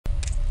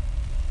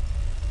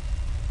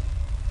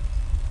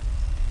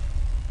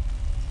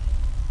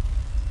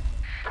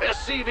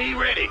SCV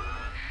ready.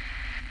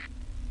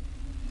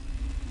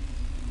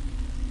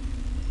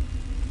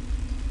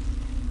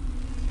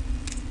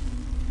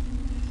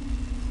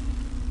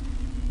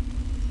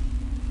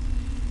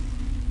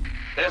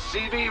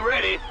 SCV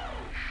ready.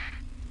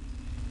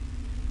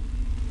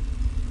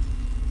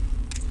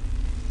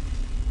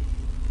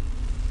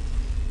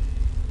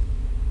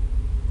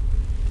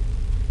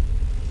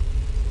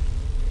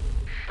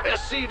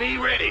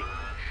 SCV ready.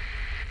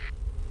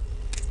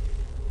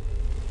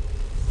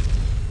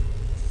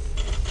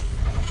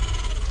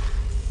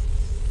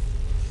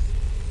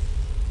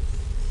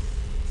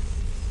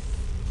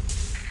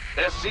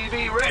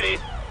 SCV ready.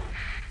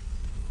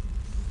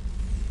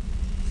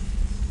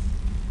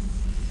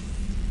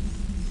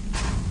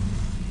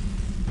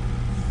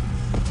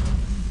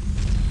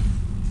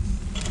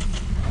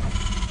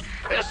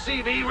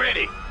 SCV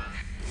ready.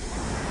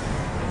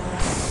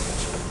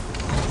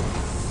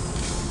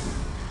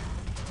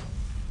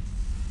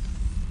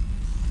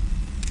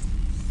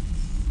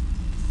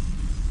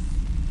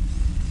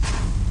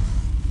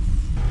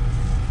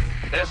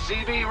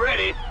 SCV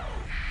ready.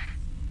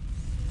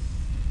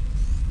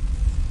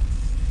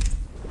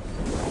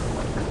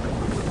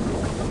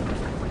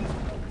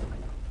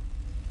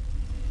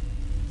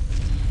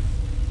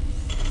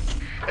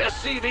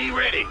 SCV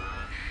ready.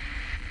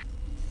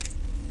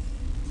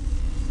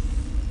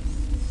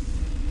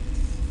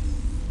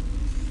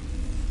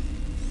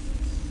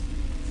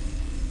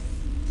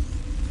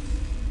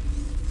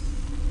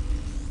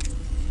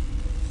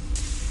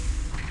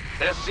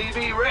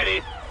 SCV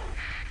ready.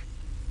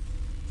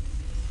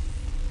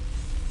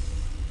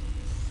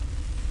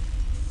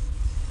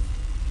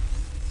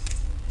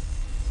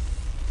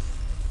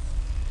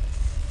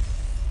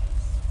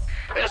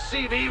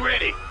 SCV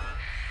ready.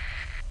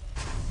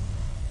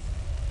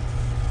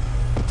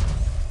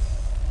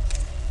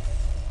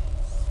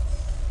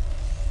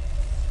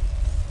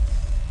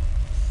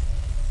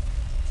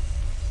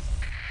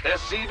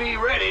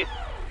 SCV ready.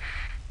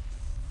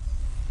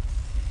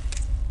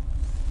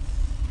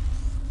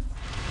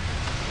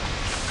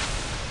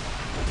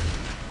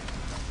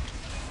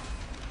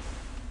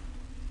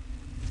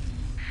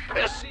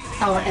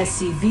 Our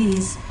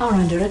SCVs are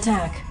under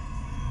attack.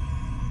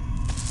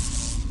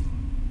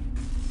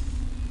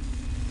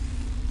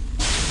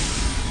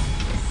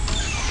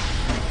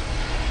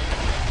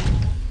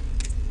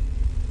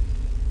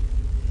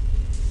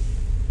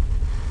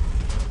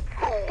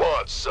 Who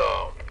wants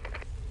some?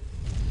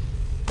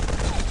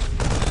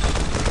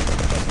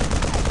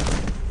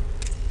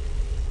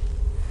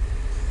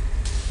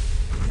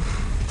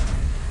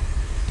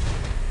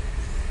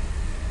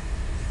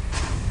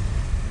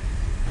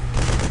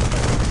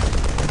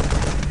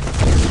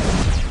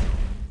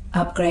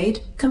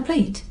 Upgrade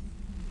complete.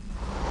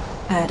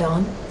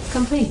 Add-on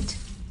complete.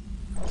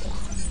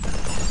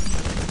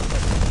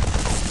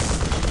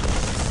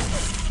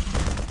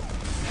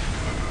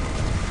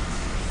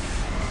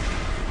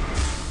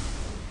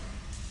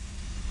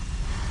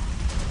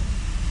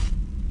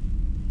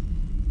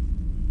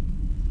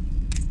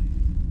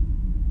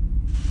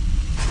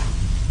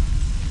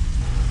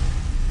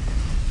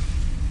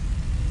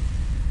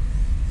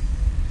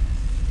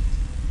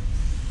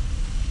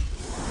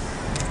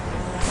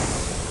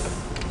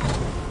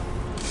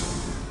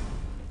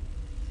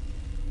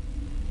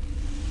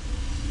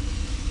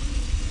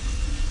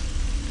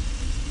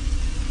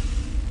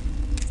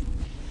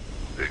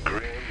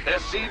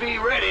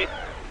 SCV ready.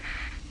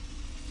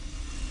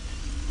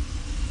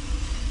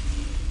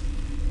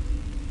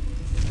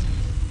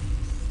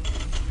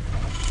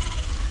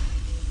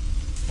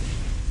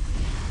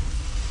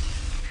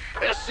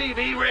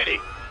 SCV ready.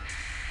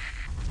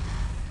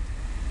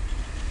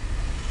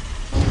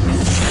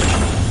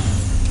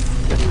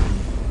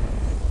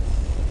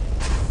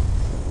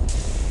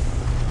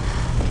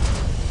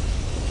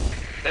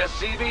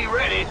 SCV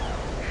ready.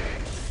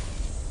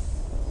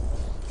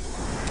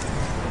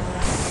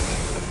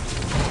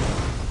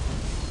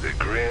 The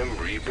Grim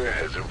Reaper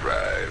has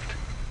arrived.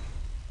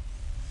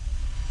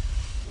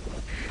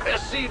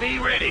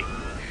 SCV ready.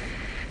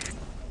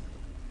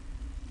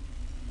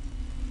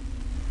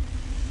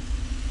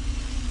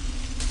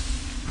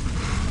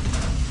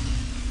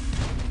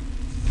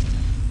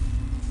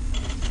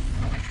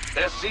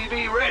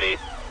 SCV ready.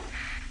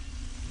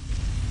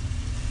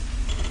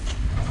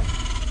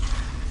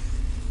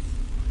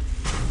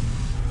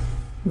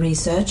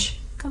 Research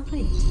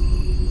complete.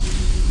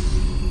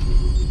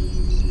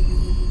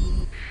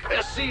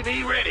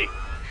 SCV ready.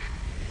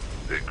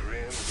 The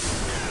Grim Reaper.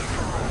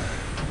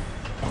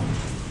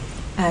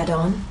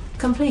 Add-on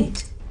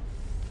complete.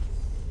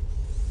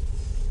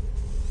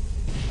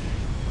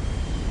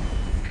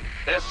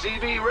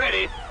 SCV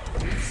ready.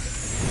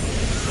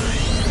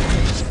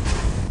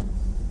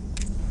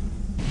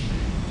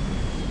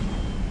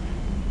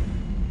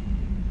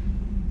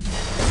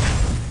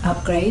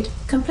 Upgrade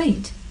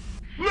complete.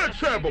 Let's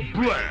have a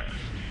blast!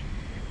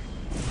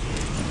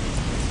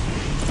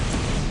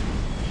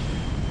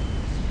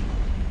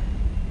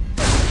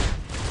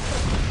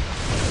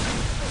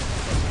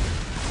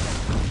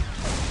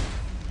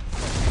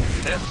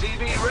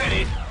 SCV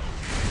ready.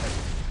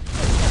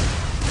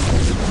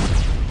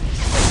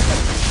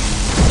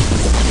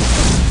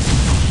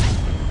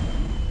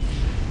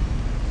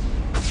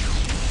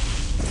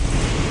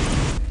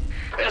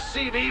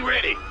 SCV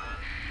ready.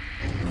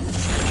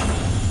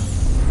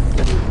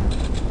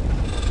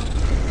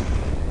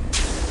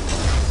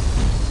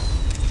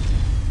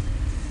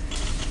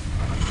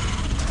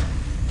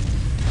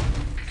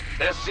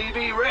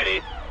 SCV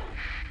ready.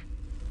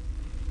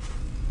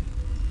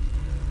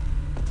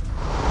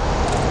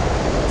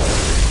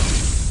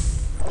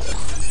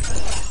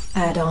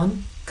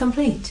 Add-on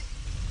complete.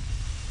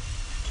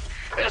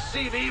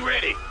 SCV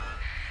ready.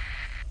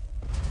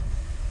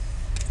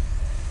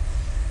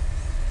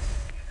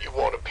 You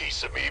want a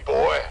piece of me,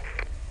 boy?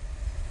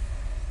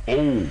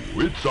 Oh,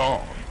 it's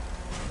on.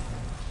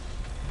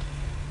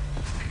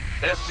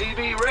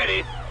 SCV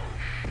ready.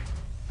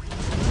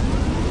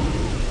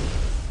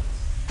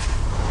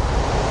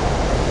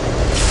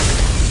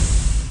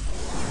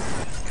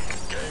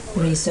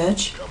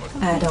 Research.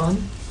 Add-on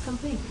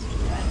complete.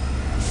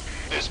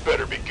 This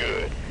better be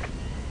good.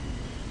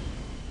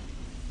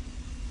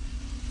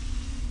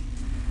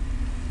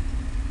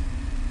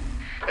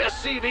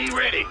 SCV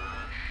ready.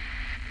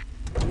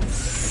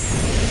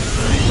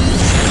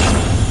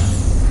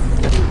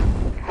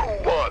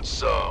 Who wants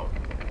some?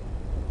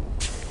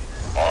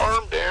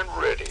 Armed and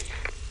ready.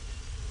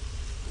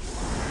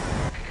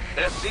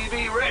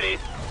 SCV ready.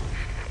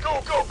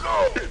 Go, go,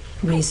 go!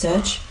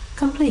 Research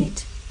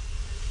complete.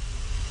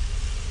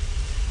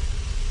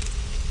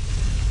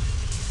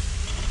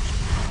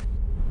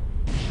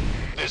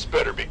 This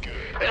better be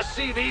good.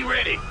 SCV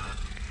ready.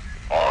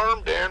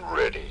 Armed and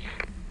ready.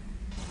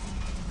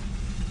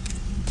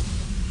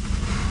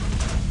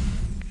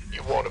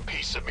 You want a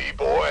piece of me,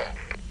 boy?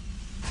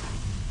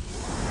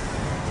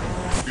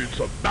 It's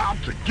about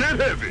to get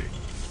heavy.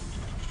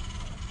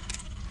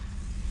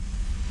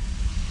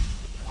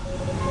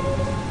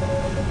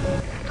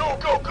 Go,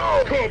 go,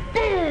 go!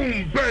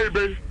 Kaboom,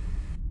 baby!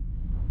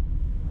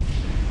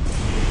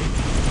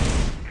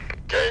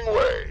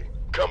 Gangway,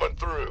 coming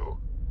through.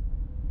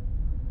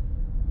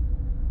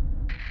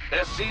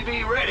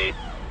 SCV ready.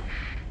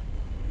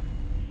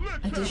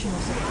 Additional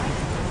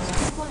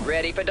supply.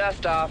 Ready for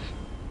dust off.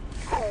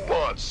 Who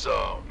wants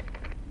some?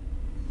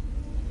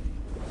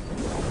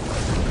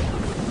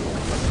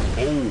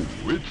 Oh,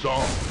 it's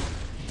on.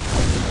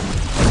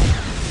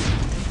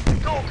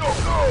 Go, go,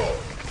 go!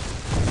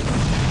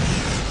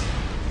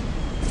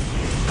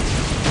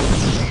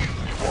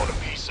 You want a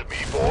piece of me,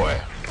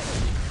 boy?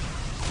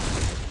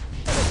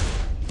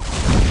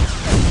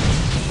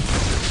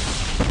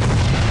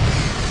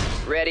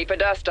 Ready for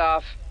dust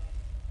off.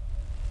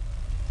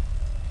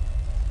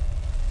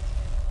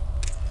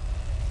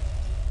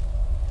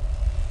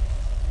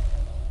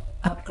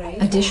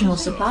 Upgrade. Additional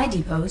supply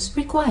depots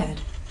required.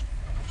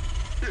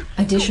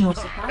 Additional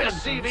supply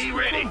depots SCV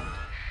ready. required.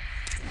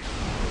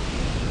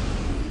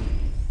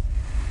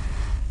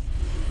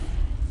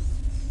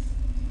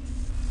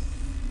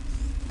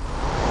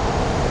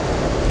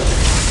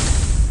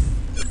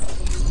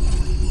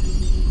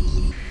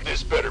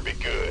 This better be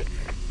good.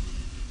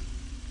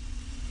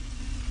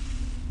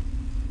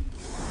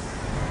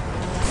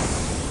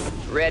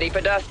 Ready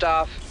for dust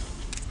off.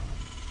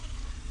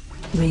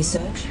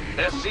 Research.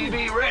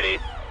 SCV ready.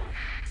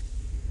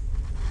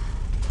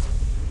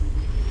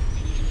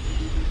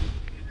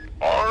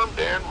 Armed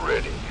and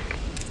ready.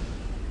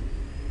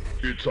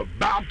 It's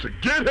about to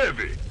get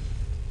heavy.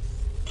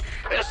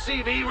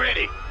 SCV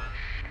ready.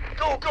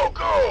 Go, go,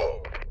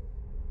 go!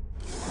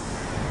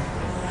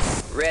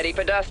 Ready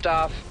for dust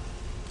off.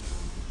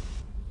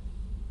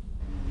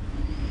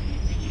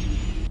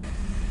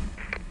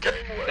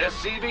 Gangway.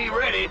 SCV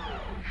ready.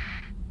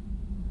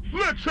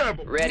 Let's have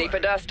a Ready for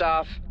dust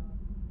off.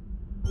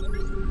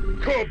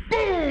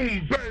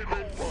 kaboom, baby! Who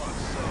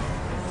wants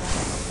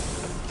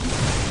some?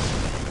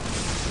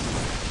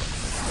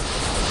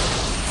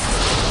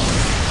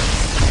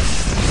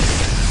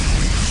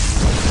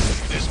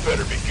 This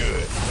better be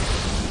good.